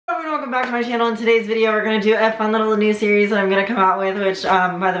and welcome back to my channel. In today's video we're going to do a fun little new series that I'm going to come out with, which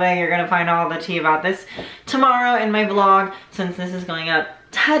by the way, you're going to find all the tea about this tomorrow in my vlog, since this is going up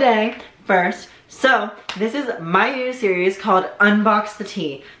today first. So this is my new series called Unbox the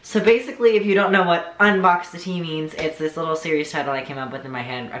Tea. So basically, if you don't know what Unbox the Tea means, it's this little series title I came up with in my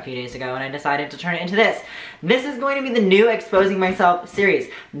head a few days ago, and I decided to turn it into this. This is going to be the new Exposing Myself series.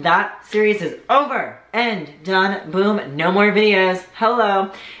 That series is over and done. Boom, no more videos.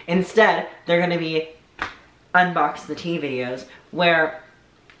 Hello. Instead, they're going to be Unbox the Tea videos, where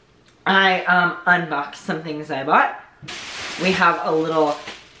I unbox some things I bought. We have a little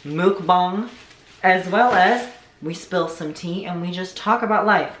mukbang, as well as we spill some tea and we just talk about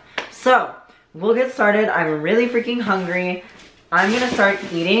life. So, we'll get started. I'm really freaking hungry. I'm gonna start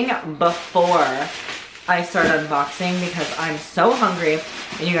eating before I start unboxing because I'm so hungry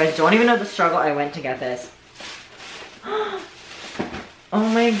and you guys don't even know the struggle I went to get this. Oh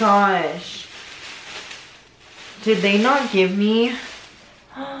my gosh. Did they not give me...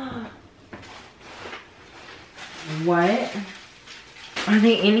 What? Are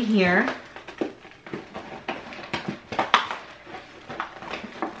they in here?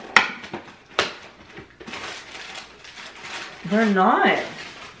 They're not.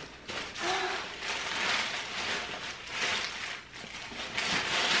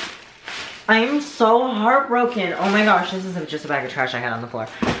 I am so heartbroken. Oh my gosh, this isn't just a bag of trash I had on the floor.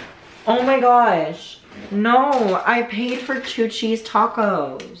 Oh my gosh. No, I paid for 2 cheese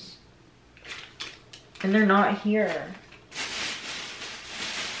tacos. And they're not here.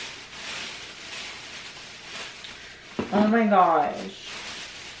 Oh my gosh.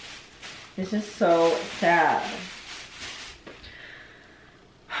 This is so sad.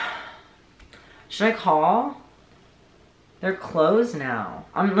 Should I call? They're closed now.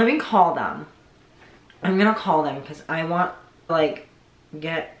 Let me call them. I'm gonna call them because I want, like,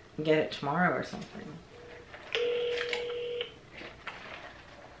 get it tomorrow or something.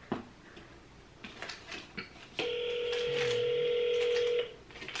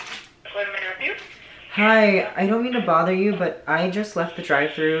 What may I help you? Hi, I don't mean to bother you, but I just left the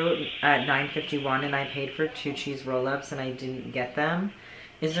drive-thru at 9:51 and I paid for 2 cheese roll-ups and I didn't get them.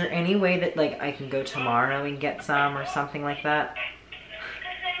 Is there any way that, like, I can go tomorrow and get some or something like that?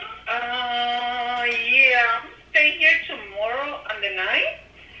 Yeah, stay here tomorrow on the night.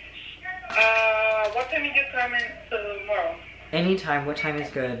 What time are you coming tomorrow? Anytime. What time is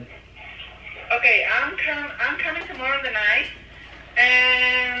good? Okay, I'm coming tomorrow on the night,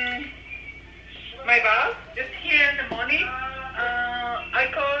 and my boss is here in the morning. I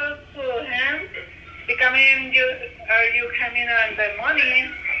called to him. Are you coming in the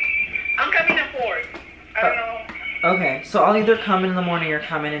morning? I'm coming at 4. I don't know. Okay, so I'll either come in the morning or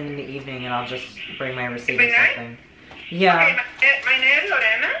come in the evening, and I'll just bring my receipt or something. Yeah. Okay, my name is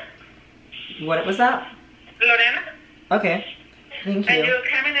Lorena. What was that? Lorena. Okay, thank you. And you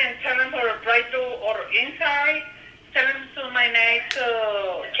come in and tell them for a right to or inside. Tell them to my name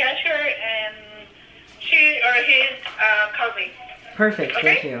to cashier, and she or he call me. Perfect, okay?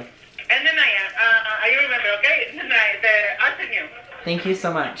 Thank you. And then I remember, okay? The afternoon. Thank you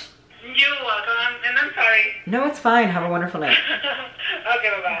so much. You're welcome, and I'm sorry. No, it's fine. Have a wonderful night. Okay,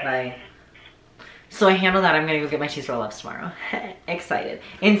 bye-bye. Bye. So I handle that. I'm gonna go get my cheese roll-ups tomorrow. Excited.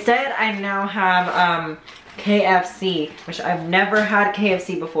 Instead, I now have KFC, which I've never had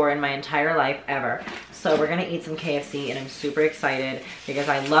KFC before in my entire life, ever. So we're gonna eat some KFC, and I'm super excited because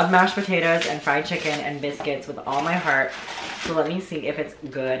I love mashed potatoes and fried chicken and biscuits with all my heart. So let me see if it's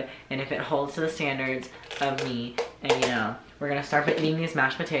good and if it holds to the standards of me. And you know, we're gonna start eating these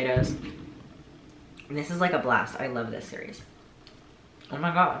mashed potatoes. And this is like a blast. I love this series. Oh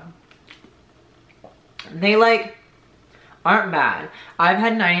my god. They like aren't bad. I've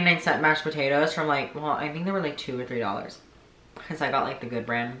had 99-cent mashed potatoes from like, well, I think they were like $2 or $3 because I got like the good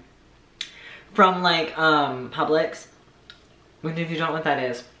brand from like Publix. Which, if you don't know what that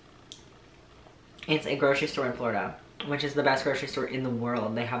is, it's a grocery store in Florida, which is the best grocery store in the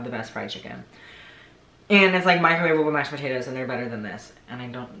world. They have the best fried chicken. And it's like microwavable mashed potatoes, and they're better than this.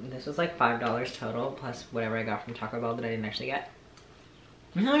 And this was like $5 total, plus whatever I got from Taco Bell that I didn't actually get.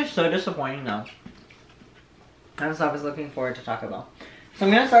 This is so disappointing though. I was looking forward to Taco Bell. So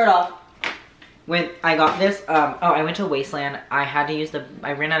I'm gonna start off with, I got this, I went to Wasteland. I had to use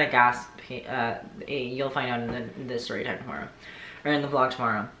I ran out of gas. You'll find out in the story time tomorrow, or in the vlog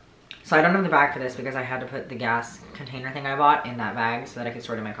tomorrow. So I don't have the bag for this because I had to put the gas container thing I bought in that bag so that I could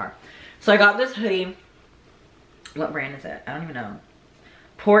store it in my car. So I got this hoodie. What brand is it? I don't even know.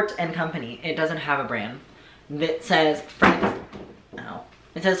 Port and Company. It doesn't have a brand. It says Friends. Ow.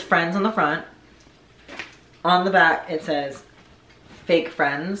 It says Friends on the front. On the back, it says fake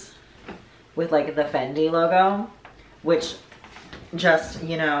friends with like the Fendi logo, which just,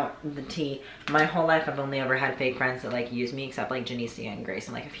 you know, the tea. My whole life I've only ever had fake friends that like use me, except like Janicia and Grace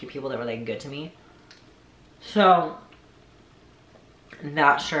and like a few people that were like good to me. So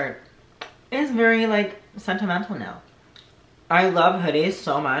that shirt is very like sentimental now. I love hoodies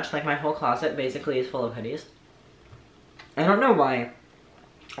so much. Like my whole closet basically is full of hoodies. I don't know why.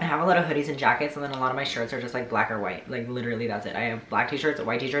 I have a lot of hoodies and jackets, and then a lot of my shirts are just like black or white. Like literally that's it. I have black t-shirts,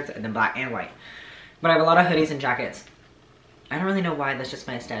 white t-shirts, and then black and white. But I have a lot of hoodies and jackets. I don't really know why, that's just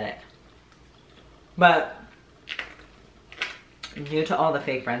my aesthetic. But due to all the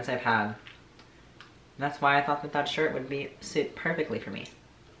fake friends I've had, that's why I thought that that shirt would suit perfectly for me.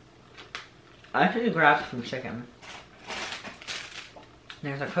 I actually grabbed some chicken.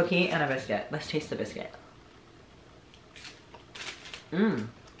 There's a cookie and a biscuit. Let's taste the biscuit. Mmm.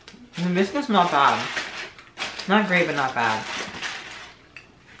 The biscuit's not bad. Not great, but not bad.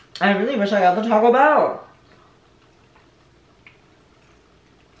 I really wish I got the Taco Bell.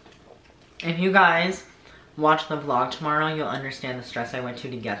 If you guys watch the vlog tomorrow, you'll understand the stress I went to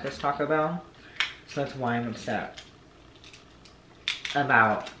get this Taco Bell. So that's why I'm upset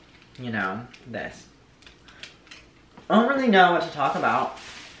about, you know, this. I don't really know what to talk about.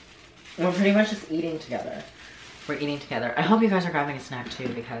 We're pretty much just eating together. We're eating together. I hope you guys are grabbing a snack too,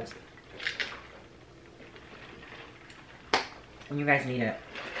 because you guys need it.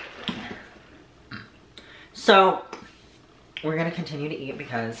 So we're gonna continue to eat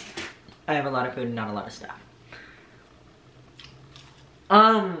because I have a lot of food and not a lot of stuff.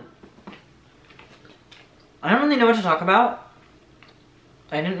 I don't really know what to talk about.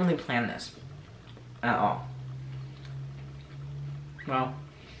 I didn't really plan this at all. Well,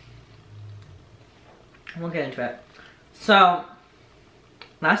 we'll get into it. So,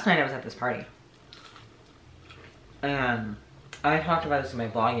 last night I was at this party. And I talked about this in my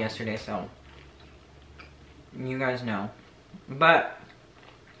vlog yesterday, so you guys know. But,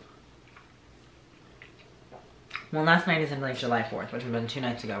 well, last night is in like July 4th, which would have been 2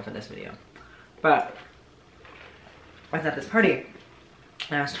 nights ago for this video. But, I was at this party,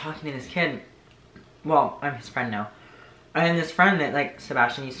 and I was talking to this kid. Well, I'm his friend now. I had this friend that like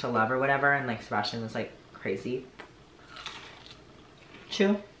Sebastian used to love or whatever, and like Sebastian was like crazy.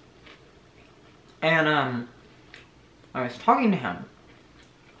 Chew. And I was talking to him.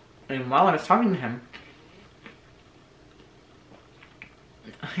 And while I was talking to him,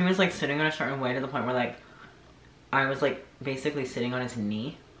 he was like sitting in a certain way to the point where like I was like basically sitting on his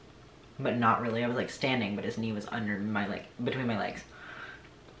knee, but not really. I was like standing, but his knee was under my like between my legs.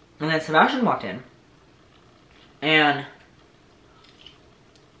 And then Sebastian walked in and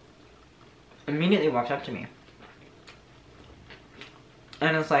immediately walked up to me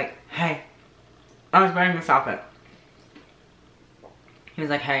and was like, hey, I was wearing this outfit. He was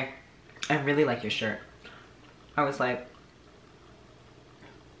like, hey, I really like your shirt. I was like,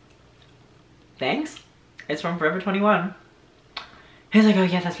 thanks, it's from Forever 21. He was like, oh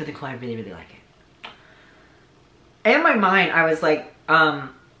yeah, that's really cool, I really, really like it. In my mind, I was like, the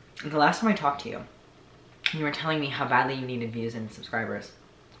last time I talked to you, you were telling me how badly you needed views and subscribers.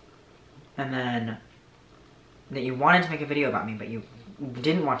 And then that you wanted to make a video about me, but you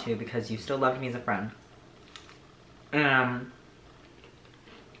didn't want to because you still loved me as a friend. And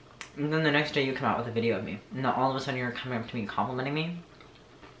then the next day you come out with a video of me. And then all of a sudden you're coming up to me and complimenting me.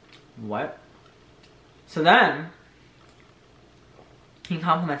 What? So then, he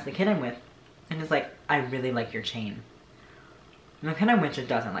compliments the kid I'm with. And is like, I really like your chain. And the kid I'm with just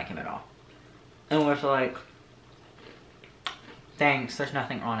doesn't like him at all. And was like, thanks, there's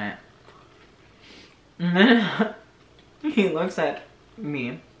nothing on it. And then he looks at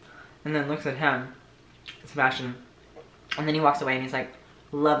me, and then looks at him, Sebastian, and then he walks away and he's like,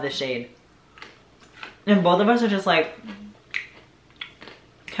 love the shade. And both of us are just like,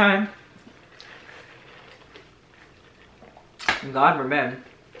 okay. God forbid.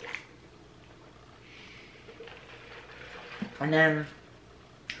 And then,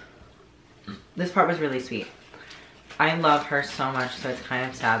 this part was really sweet. I love her so much, so it's kind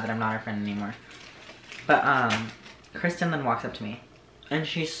of sad that I'm not her friend anymore. But, Kristen then walks up to me, and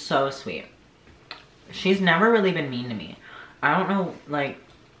she's so sweet. She's never really been mean to me. I don't know, like,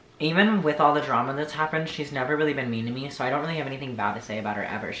 even with all the drama that's happened, she's never really been mean to me, so I don't really have anything bad to say about her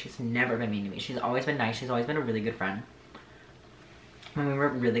ever. She's never been mean to me. She's always been nice. She's always been a really good friend. When we were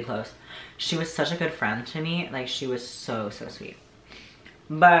really close. She was such a good friend to me. Like, she was so, so sweet.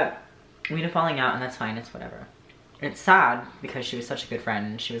 But we had a falling out, and that's fine. It's whatever. It's sad because she was such a good friend,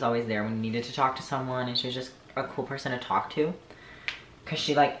 and she was always there when you needed to talk to someone, and she was just a cool person to talk to. Because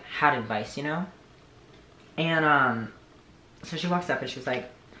she, like, had advice, you know? And, So she walks up and she's like,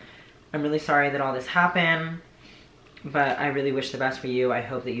 I'm really sorry that all this happened, but I really wish the best for you. I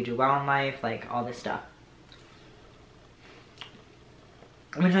hope that you do well in life, like all this stuff.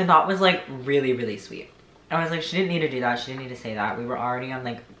 Which I thought was like really, really sweet. I was like, she didn't need to do that. She didn't need to say that. We were already on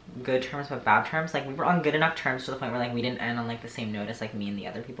like good terms but bad terms. Like we were on good enough terms to the point where like we didn't end on like the same note as like me and the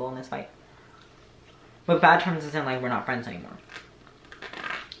other people in this fight. But bad terms isn't like we're not friends anymore.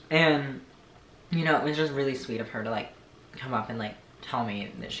 And, you know, it was just really sweet of her to like come up and like tell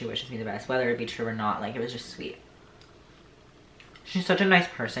me that she wishes me the best. Whether it be true or not, like it was just sweet. She's such a nice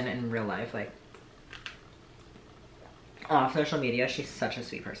person in real life. Like, off social media, she's such a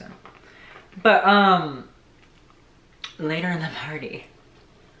sweet person. But, later in the party,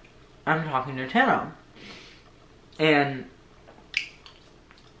 I'm talking to Tana. And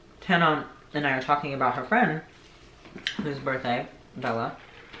Tana and I are talking about her friend, whose birthday, Bella.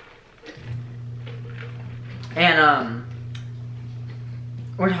 And,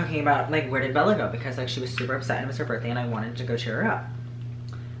 we're talking about, like, where did Bella go? Because, like, she was super upset and it was her birthday and I wanted to go cheer her up.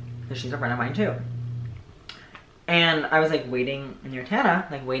 Because she's a friend of mine, too. And I was, like, waiting near Tana,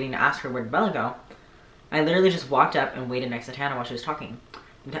 like, waiting to ask her where did Bella go. I literally just walked up and waited next to Tana while she was talking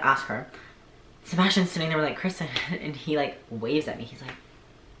to ask her. Sebastian's sitting there with, like, Kristen, and he, like, waves at me. He's like,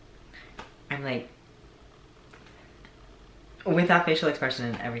 I'm like, with that facial expression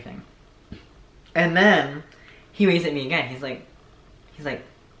and everything. And then he waves at me again. He's like,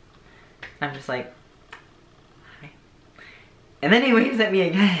 I'm just like, hi. And then he waves at me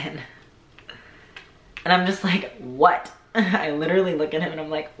again. And I'm just like, what? I literally look at him and I'm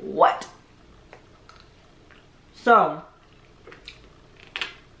like, what? So,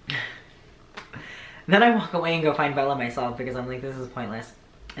 then I walk away and go find Bella myself because I'm like, this is pointless.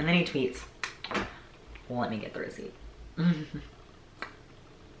 And then he tweets, well, let me get the receipt.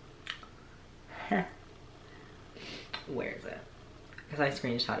 Where is it? Because I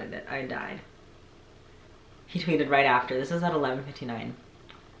screenshotted it. I died. He tweeted right after. This is at 11:59.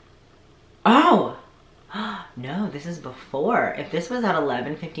 Oh! No, this is before. If this was at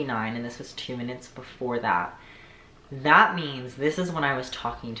 11:59 and this was 2 minutes before that, that means this is when I was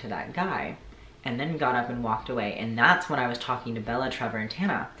talking to that guy and then got up and walked away. And that's when I was talking to Bella, Trevor, and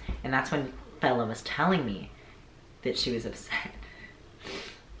Tana. And that's when Bella was telling me that she was upset.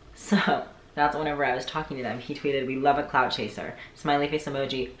 So, that's whenever I was talking to them. He tweeted, we love a clout chaser. Smiley face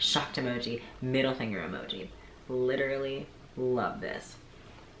emoji, shocked emoji, middle finger emoji. Literally love this.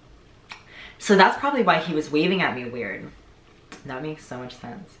 So that's probably why he was waving at me weird. That makes so much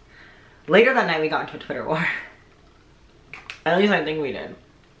sense. Later that night we got into a Twitter war. At least I think we did.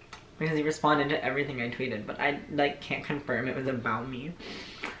 Because he responded to everything I tweeted, but I like can't confirm it was about me.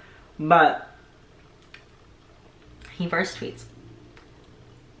 But he first tweets,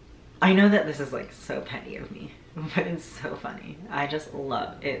 I know that this is like so petty of me, but it's so funny. I just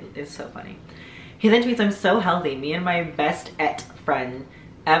love it. It's so funny. He then tweets, I'm so healthy. Me and my best friend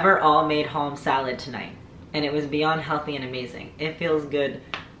ever all made home salad tonight. And it was beyond healthy and amazing. It feels good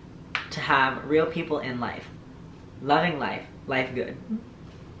to have real people in life. Loving life. Life good.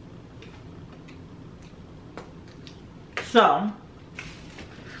 So,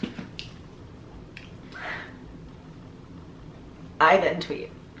 I then tweet.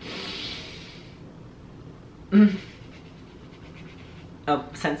 Oh,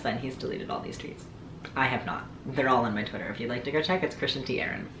 since then he's deleted all these tweets. I have not. They're all on my Twitter. If you'd like to go check, it's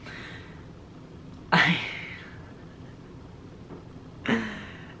christiantaaron.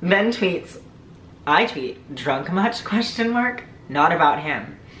 Then tweets, I tweet, drunk much, question mark? Not about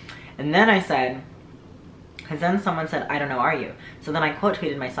him. And then I said, and then someone said, I don't know, are you? So then I quote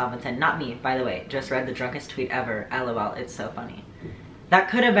tweeted myself and said, not me, by the way, just read the drunkest tweet ever, LOL, it's so funny. That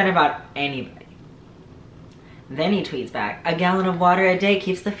could have been about anybody. Then he tweets back, a gallon of water a day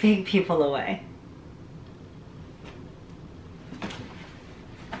keeps the fake people away.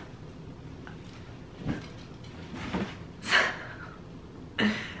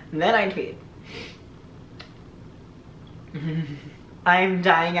 Then I tweet, I'm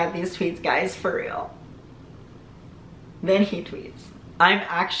dying at these tweets, guys, for real. Then he tweets, I'm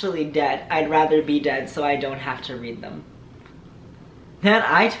actually dead. I'd rather be dead so I don't have to read them. Then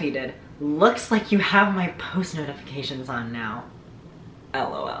I tweeted, looks like you have my post notifications on now.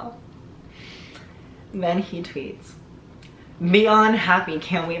 LOL. Then he tweets, beyond happy,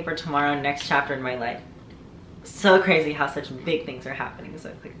 can't wait for tomorrow, next chapter in my life. So crazy how such big things are happening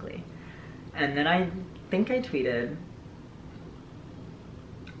so quickly. And then I think I tweeted,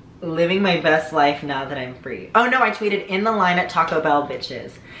 living my best life now that I'm free. Oh no, I tweeted, in the line at Taco Bell,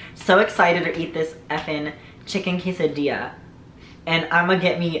 bitches. So excited to eat this effing chicken quesadilla. And I'ma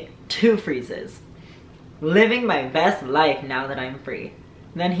get me 2 freezes. living my best life now that I'm free.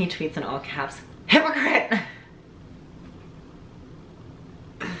 Then he tweets in all caps, hypocrite!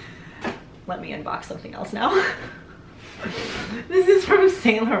 Let me unbox something else now. This is from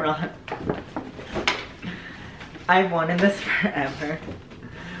Saint Laurent. I've wanted this forever.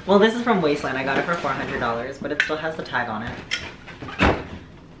 Well, this is from Wasteland. I got it for $400, but it still has the tag on it.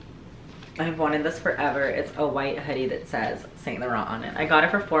 I've wanted this forever. It's a white hoodie that says Saint Laurent on it. I got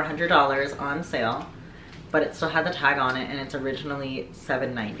it for $400 on sale, but it still had the tag on it, and it's originally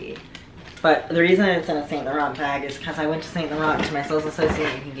 $7.90. But the reason it's in a Saint Laurent tag is because I went to Saint Laurent to my sales associate,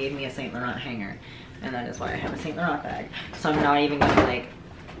 and he gave me a Saint Laurent hanger, and that is why I have a Saint Laurent bag. So I'm not even gonna like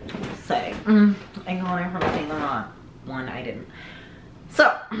say I got it from Saint Laurent. One, I didn't.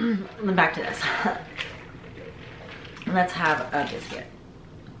 So back to this. Let's have a biscuit.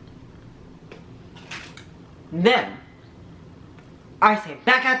 Then I say,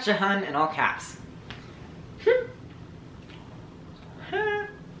 back at ya, hun, in all caps.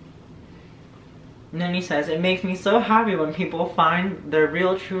 And then he says, it makes me so happy when people find their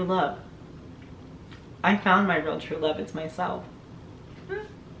real true love. I found my real true love, it's myself.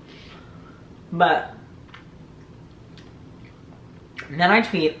 But then I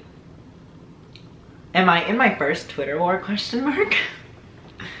tweet, am I in my first Twitter war, question mark?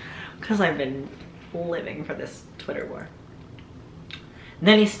 Because I've been living for this Twitter war.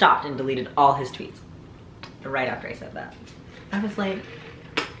 Then he stopped and deleted all his tweets right after I said that. I was like,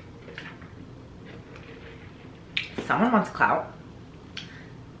 someone wants clout.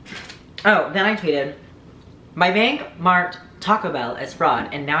 Oh, then I tweeted, my bank marked Taco Bell as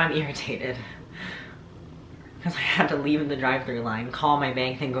fraud and now I'm irritated. Because I had to leave the drive-thru line, call my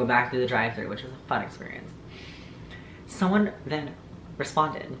bank, then go back through the drive-thru, which was a fun experience. Someone then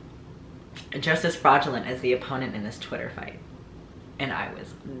responded, just as fraudulent as the opponent in this Twitter fight. And I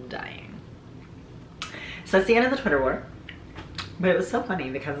was dying. So that's the end of the Twitter war. But it was so funny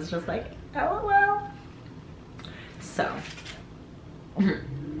because it's just like, LOL. So.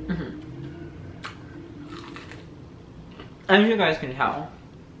 As you guys can tell,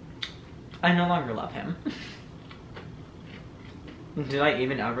 I no longer love him. Did I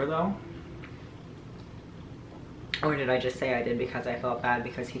even ever though? Or did I just say I did because I felt bad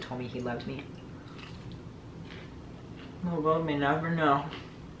because he told me he loved me? The world may never know.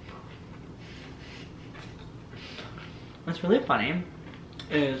 What's really funny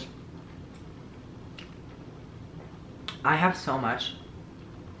is I have so much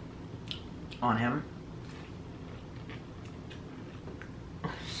on him.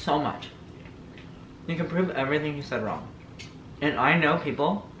 So much. You can prove everything he said wrong. And I know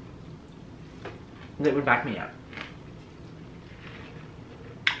people that would back me up.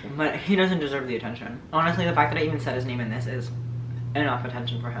 But he doesn't deserve the attention. Honestly, the fact that I even said his name in this is enough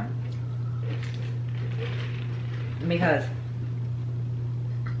attention for him. Because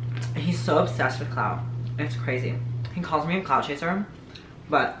he's so obsessed with Clout. It's crazy. He calls me a clout chaser,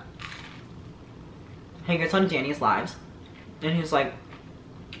 but he gets on Danny's lives, and he's like,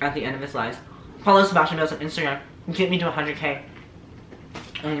 at the end of his lives, follow Sebastian Bails on Instagram, get me to 100K.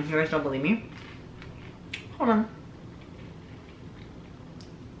 And if you guys don't believe me, hold on.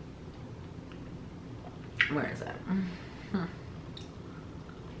 Where is it?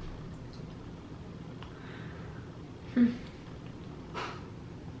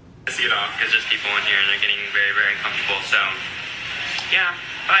 I see it off because there's people in here and they're getting very, very uncomfortable. So, yeah,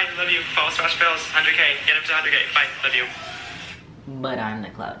 bye, love you. Follow Sebastian Bails, 100K, get him to 100K, bye, love you. But I'm the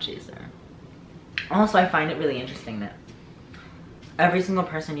clout chaser. Also, I find it really interesting that every single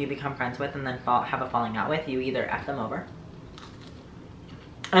person you become friends with and then have a falling out with, you either F them over.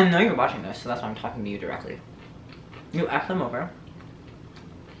 I know you're watching this, so that's why I'm talking to you directly. You F them over,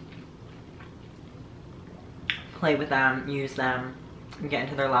 play with them, use them, get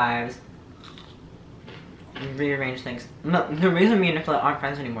into their lives, rearrange things. No, the reason me and Nicola aren't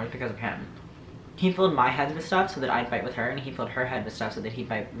friends anymore is because of him. He filled my head with stuff so that I'd fight with her, and he filled her head with stuff so that she'd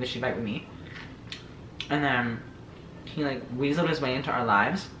fight with me. And then he like weaseled his way into our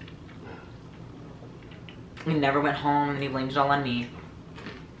lives. He never went home, and he blamed it all on me.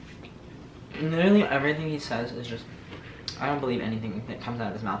 Literally everything he says is just, I don't believe anything that comes out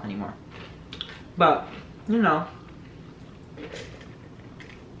of his mouth anymore. But, you know.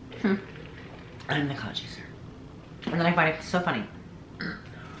 I'm the clout chaser. And then I find it so funny.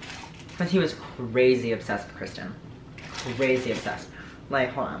 Because he was crazy obsessed with Kristen. Crazy obsessed.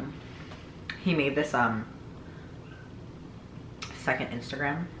 Like, hold on. He made this, second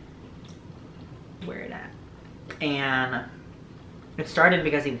Instagram. Where it at? And it started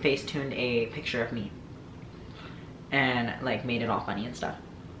because he face-tuned a picture of me. And, like, made it all funny and stuff.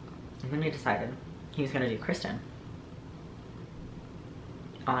 And then he decided he was gonna do Kristen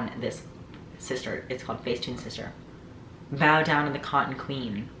on this sister. It's called Facetune Sister. Bow down to the Cotton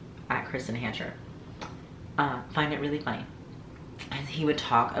Queen at Kristen Hancher. Find it really funny. And he would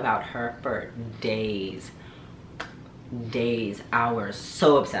talk about her for days, hours.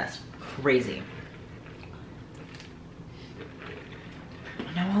 So obsessed. Crazy.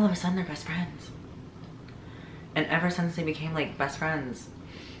 And now all of a sudden they're best friends. And ever since they became like best friends,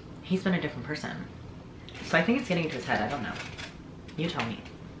 he's been a different person. So I think it's getting to his head. I don't know. You tell me.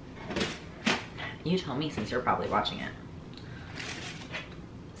 You tell me, since you're probably watching it.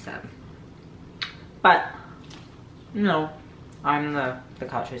 So. But, you know, I'm the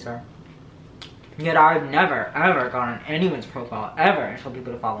clout chaser. Yet I've never, ever gone on anyone's profile, ever, and told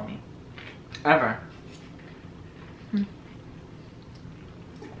people to follow me. Ever.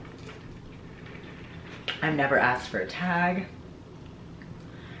 I've never asked for a tag.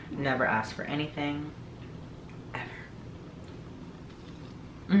 Never asked for anything.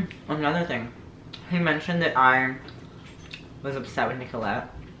 Ever. Another thing. He mentioned that I was upset with Nicolette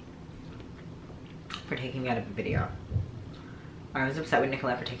for taking me out of a video. I was upset with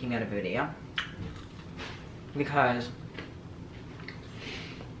Nicolette for taking me out of a video because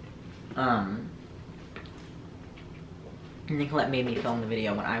Nicolette made me film the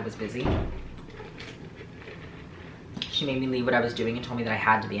video when I was busy. She made me leave what I was doing and told me that I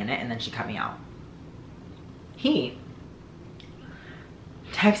had to be in it, and then she cut me out. He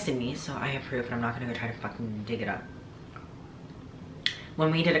texted me, so I approve, and I'm not gonna go try to fucking dig it up.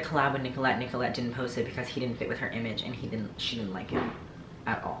 When we did a collab with Nicolette, Nicolette didn't post it because he didn't fit with her image, and she didn't like him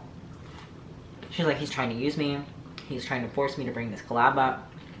at all. She's like, he's trying to use me. He's trying to force me to bring this collab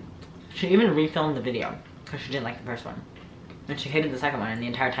up. She even refilmed the video because she didn't like the first one. And she hated the second one, and the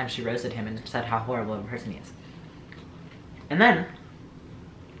entire time she roasted him and said how horrible of a person he is. And then,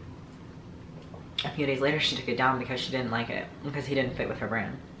 a few days later, she took it down because she didn't like it. Because he didn't fit with her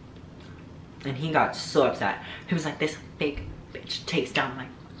brand. And he got so upset. He was like, this fake bitch takes down my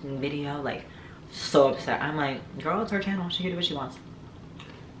video. Like, so upset. I'm like, girl, it's her channel. She can do what she wants.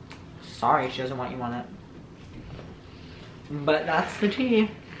 Sorry, she doesn't want you on it. But that's the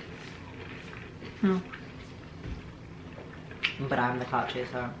tea. But I'm the clout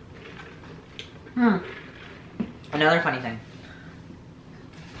chaser. Another funny thing.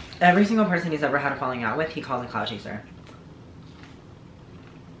 Every single person he's ever had a falling out with, he calls a clout chaser.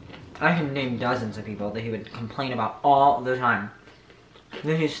 I can name dozens of people that he would complain about all the time.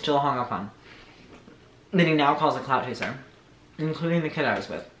 That he's still hung up on. That he now calls a clout chaser. Including the kid I was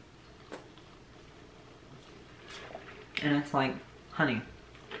with. And it's like, honey.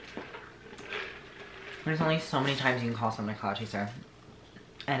 There's only so many times you can call someone a clout chaser.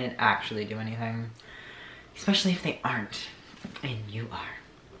 And it actually do anything. Especially if they aren't. And you are.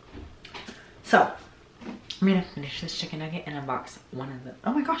 So, I'm gonna finish this chicken nugget and unbox one of the...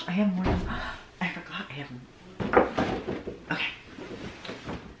 Oh my gosh, I have more. I forgot I have... Okay.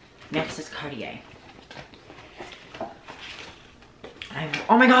 Next is Cartier.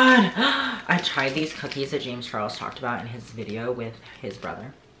 Oh my god! I tried these cookies that James Charles talked about in his video with his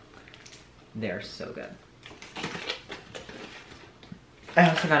brother. They're so good. I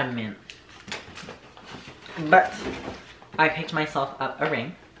also got a mint. But I picked myself up a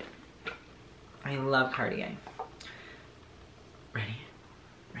ring. I love Cartier. Ready?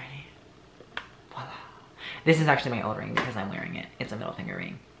 Ready? Voila. This is actually my old ring because I'm wearing it. It's a middle finger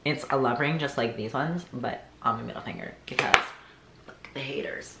ring. It's a love ring just like these ones, but on my middle finger because look, the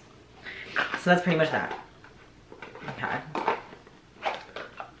haters. So that's pretty much that. Okay.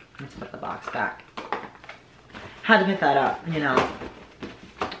 Let's put the box back. Had to pick that up, you know.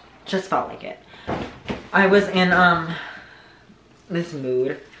 Just felt like it. I was in this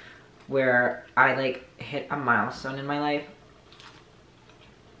mood where I like hit a milestone in my life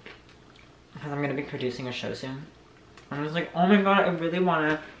because I'm gonna be producing a show soon. And I was like, oh my god, I really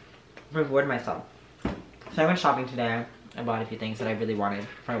wanna reward myself. So I went shopping today. I bought a few things that I really wanted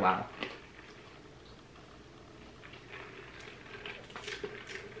for a while.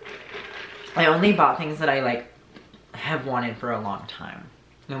 I only bought things that I like have wanted for a long time.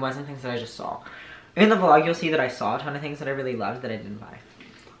 It wasn't things that I just saw. In the vlog, you'll see that I saw a ton of things that I really loved that I didn't buy.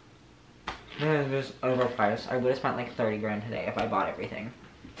 It was overpriced. I would have spent like 30 grand today if I bought everything.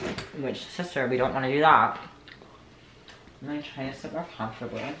 Which, sister, we don't want to do that. I'm gonna try to sit more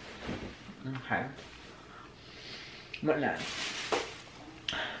comfortably. Okay. What next?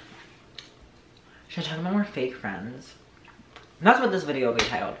 Should I talk about more fake friends? That's what this video will be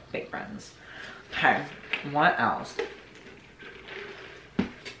titled, Fake Friends. Okay, what else?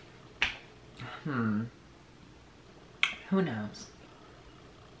 Who knows?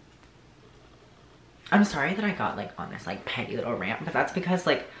 I'm sorry that I got like on this like petty little rant, but that's because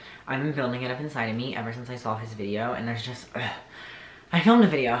like I've been building it up inside of me ever since I saw his video, and there's just, I filmed a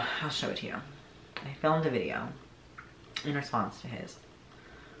video, I'll show it to you. I filmed a video in response to his.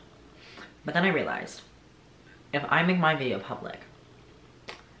 But then I realized, if I make my video public,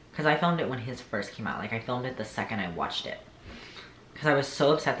 because I filmed it when his first came out, like I filmed it the second I watched it. Because I was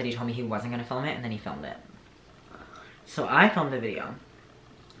so upset that he told me he wasn't going to film it, and then he filmed it. So I filmed a video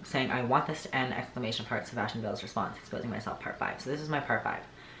saying, I want this to end, exclamation part, Sebastian Bails response, exposing myself, part 5. So this is my part 5.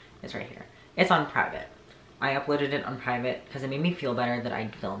 It's right here. It's on private. I uploaded it on private because it made me feel better that I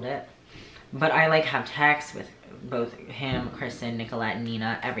filmed it. But I like have texts with both him, Kristen, Nicolette,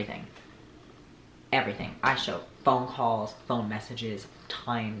 Nina, everything. Everything. I show phone calls, phone messages,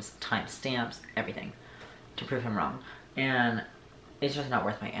 times, timestamps, everything to prove him wrong. And it's just not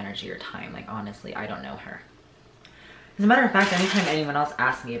worth my energy or time. Like, honestly, I don't know her. As a matter of fact, anytime anyone else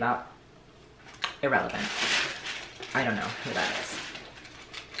asks me about irrelevant, I don't know who that is.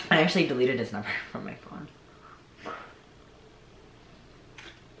 I actually deleted his number from my phone.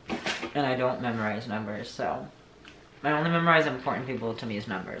 And I don't memorize numbers, so I only memorize important people to me as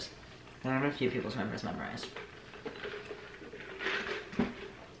numbers. I have a few people's numbers memorized.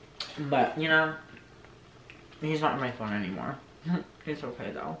 But, you know, he's not on my phone anymore. It's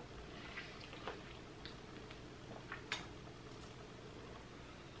okay, though.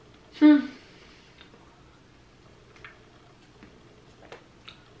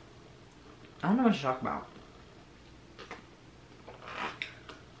 I don't know what to talk about.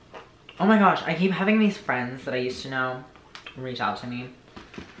 Oh my gosh, I keep having these friends that I used to know reach out to me.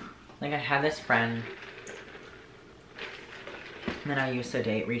 Like, I had this friend that I used to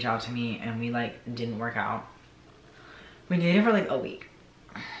date reach out to me, and we like didn't work out. We dated for like a week.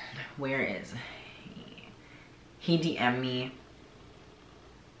 Where is he? He DM'd me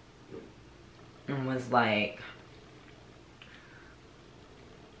and was like,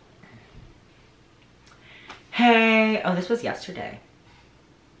 hey, oh, this was yesterday.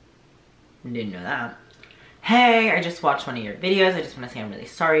 Didn't know that. Hey, I just watched one of your videos. I just want to say I'm really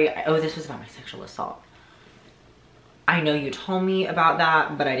sorry. Oh, this was about my sexual assault. I know you told me about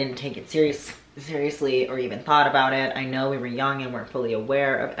that, but I didn't take it seriously or even thought about it. I know we were young and weren't fully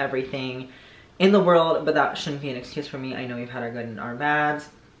aware of everything in the world, but that shouldn't be an excuse for me. I know we've had our good and our bads,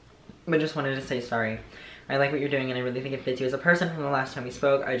 but just wanted to say sorry. I like what you're doing, and I really think it fits you as a person from the last time we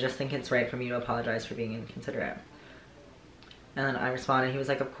spoke. I just think it's right for me to apologize for being inconsiderate. And then I responded, he was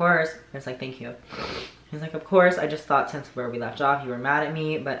like, of course. I was like, thank you. He was like, of course, I just thought since where we left off, you were mad at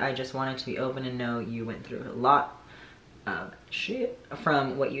me, but I just wanted to be open and know you went through a lot of shit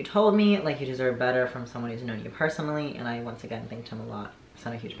from what you told me. Like, you deserve better from someone who's known you personally. And I once again thanked him a lot.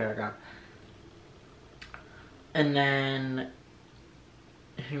 Sent a huge paragraph. And then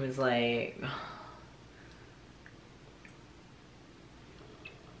he was like,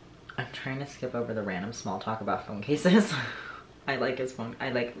 I'm trying to skip over the random small talk about phone cases. I like his phone, I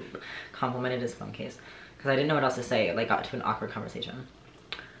like complimented his phone case because I didn't know what else to say. It like got to an awkward conversation.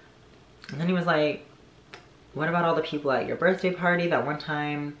 And then he was like, what about all the people at your birthday party that one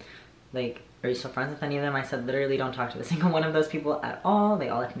time? Like, are you still friends with any of them? I said, literally don't talk to a single one of those people at all. They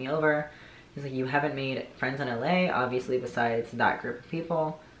all left me over. He's like, you haven't made friends in LA, obviously, besides that group of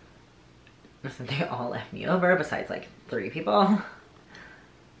people. I said, they all left me over besides like 3 people.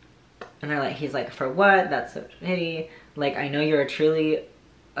 And they're like, he's like, for what? That's so shitty. Like, I know you're truly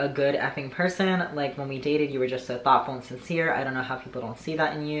a good effing person. Like, when we dated, you were just so thoughtful and sincere. I don't know how people don't see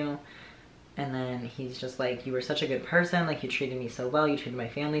that in you. And then he's just like, you were such a good person. Like, you treated me so well. You treated my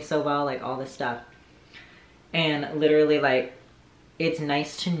family so well. Like, all this stuff. And literally, like, it's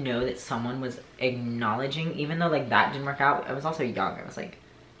nice to know that someone was acknowledging, even though, like, that didn't work out. I was also young. I was, like,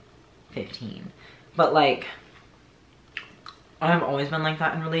 15. But, like, I've always been like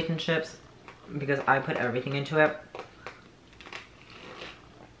that in relationships because I put everything into it.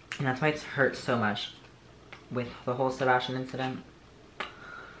 And that's why it's hurt so much with the whole Sebastian incident.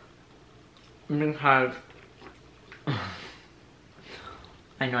 Because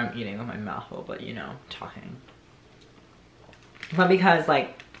I know I'm eating with my mouth full, but you know, talking. But because,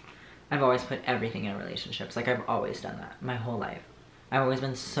 like, I've always put everything in relationships. Like, I've always done that my whole life. I've always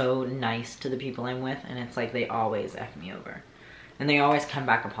been so nice to the people I'm with, and it's like they always F me over. And they always come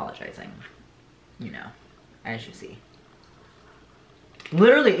back apologizing, you know, as you see.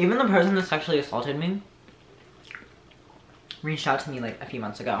 Literally, even the person that sexually assaulted me reached out to me like a few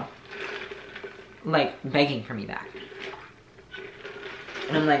months ago, like begging for me back.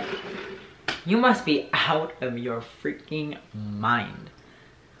 And I'm like, you must be out of your freaking mind.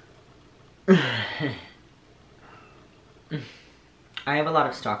 I have a lot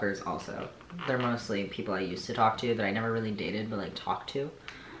of stalkers also. They're mostly people I used to talk to that I never really dated, but like talked to.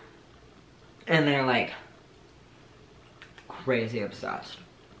 And they're like crazy obsessed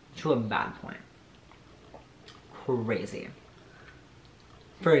to a bad point. Crazy.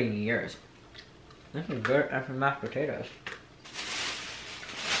 For years. This is good effing mashed potatoes.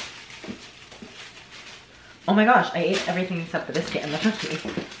 Oh my gosh, I ate everything except the biscuit and the cookie.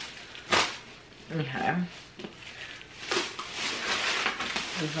 Okay.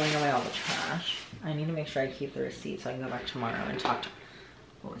 I'm throwing away all the trash. I need to make sure I keep the receipt so I can go back tomorrow and talk to,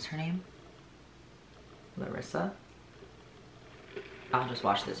 what was her name? Larissa? I'll just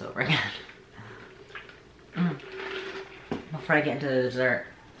watch this over again. Before I get into the dessert,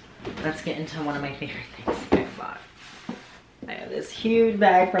 let's get into one of my favorite things I bought. I have this huge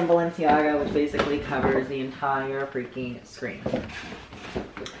bag from Balenciaga, which basically covers the entire freaking screen.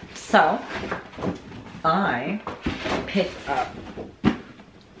 So, I picked up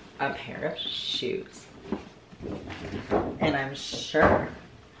a pair of shoes. And I'm sure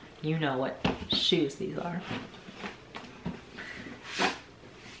you know what shoes these are.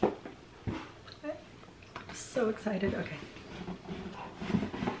 I'm so excited. Okay.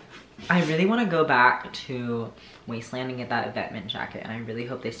 I really want to go back to Wasteland and get that Vetment jacket, and I really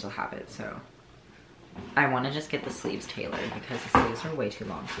hope they still have it, so I want to just get the sleeves tailored because the sleeves are way too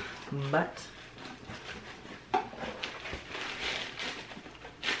long. But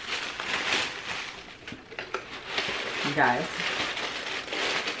you guys,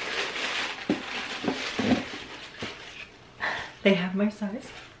 they have my size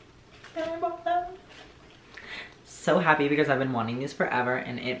and I bought them. So happy because I've been wanting these forever,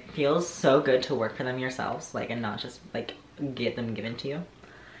 and it feels so good to work for them yourselves, like, and not just like get them given to you.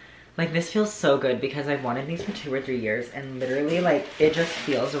 Like, this feels so good because I've wanted these for 2 or 3 years, and literally like it just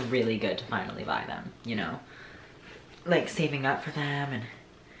feels really good to finally buy them, you know, like saving up for them and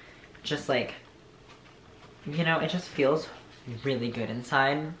just like, you know, it just feels really good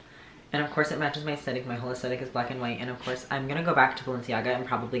inside. And of course it matches my aesthetic. My whole aesthetic is black and white. And of course I'm gonna go back to Balenciaga and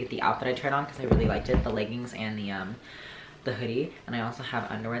probably get the outfit I tried on because I really liked it. The leggings and the hoodie. And I also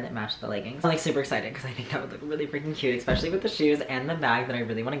have underwear that match the leggings. I'm like super excited because I think that would look really freaking cute, especially with the shoes and the bag that I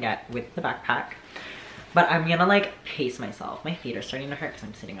really want to get with the backpack. But I'm gonna like pace myself. My feet are starting to hurt because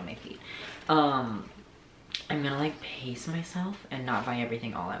I'm sitting on my feet. I'm gonna like pace myself and not buy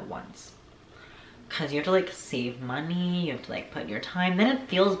everything all at once. Because you have to like save money, you have to like put your time, then it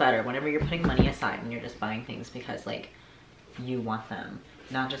feels better whenever you're putting money aside and you're just buying things because like you want them,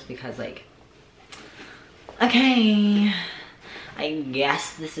 not just because like, okay, I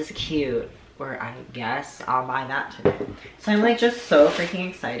guess this is cute, or I guess I'll buy that today. So I'm like just so freaking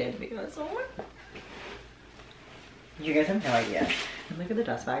excited because, oh my God. You guys have no idea. And look at the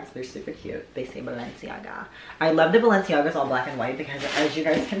dust bags, they're super cute. They say Balenciaga. I love the Balenciagas all black and white because as you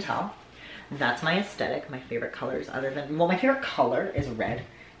guys can tell, that's my aesthetic. My favorite colors other than, well, my favorite color is red,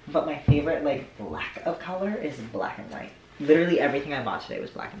 but my favorite like black of color is black and white. Literally everything I bought today was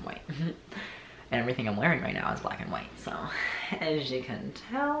black and white. And everything I'm wearing right now is black and white. So as you can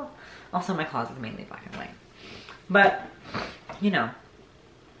tell, also my closet is mainly black and white. But you know,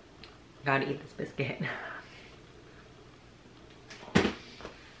 gotta eat this biscuit.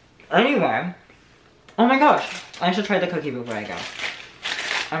 Anyway, oh my gosh, I should try the cookie before I go.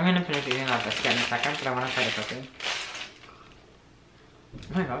 I'm gonna finish eating that biscuit in a second, but I wanna try the cookie.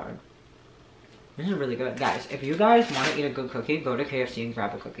 Oh my God. This is really good. Guys, if you guys wanna eat a good cookie, go to KFC and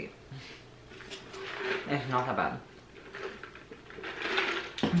grab a cookie. It's not that bad.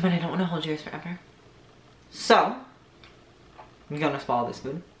 But I don't wanna hold you guys forever. So, I'm gonna swallow this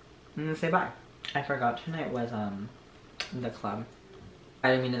food. I'm gonna say bye. I forgot tonight was the club. I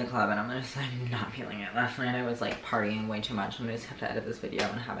didn't mean to the club, and I'm just like not feeling it. Last night I was like partying way too much, and I just have to edit this video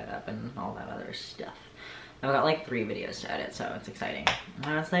and have it up and all that other stuff. I've got like 3 videos to edit, so it's exciting. And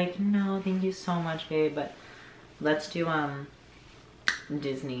I was like, no, thank you so much, babe, but let's do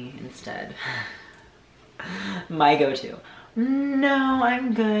Disney instead. My go-to. No,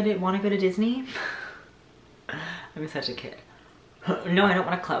 I'm good. Want to go to Disney? I'm such a kid. No, I don't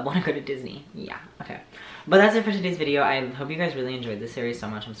want a club. Want to go to Disney. Yeah, okay. But that's it for today's video. I hope you guys really enjoyed this series so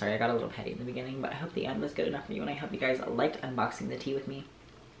much. I'm sorry I got a little petty in the beginning, but I hope the end was good enough for you, and I hope you guys liked unboxing the tea with me.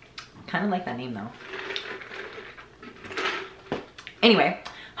 Kind of like that name, though. Anyway,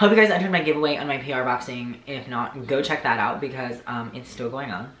 hope you guys entered my giveaway on my PR boxing. If not, go check that out because it's still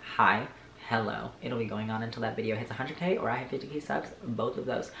going on. Hi. Hello. It'll be going on until that video hits 100K or I have 50K subs. Both of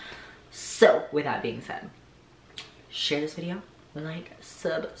those. So, with that being said, share this video. Like,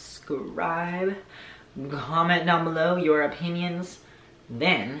 subscribe. Comment down below your opinions.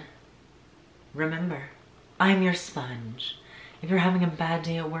 Then, remember, I'm your sponge. if you're having a bad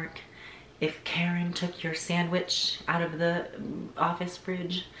day at work, if Karen took your sandwich out of the office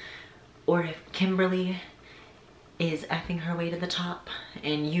fridge, or if Kimberly is effing her way to the top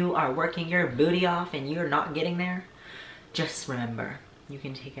and you are working your booty off and you're not getting there, just remember, you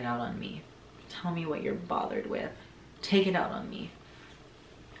can take it out on me. Tell me what you're bothered with. Take it out on me.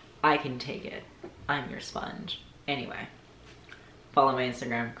 I can take it. I'm your sponge. Anyway, follow my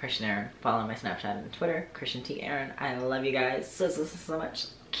Instagram, Christian Aaron. Follow my Snapchat and Twitter, Christian T. Aaron. I love you guys so much.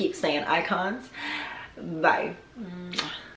 Keep staying icons. Bye.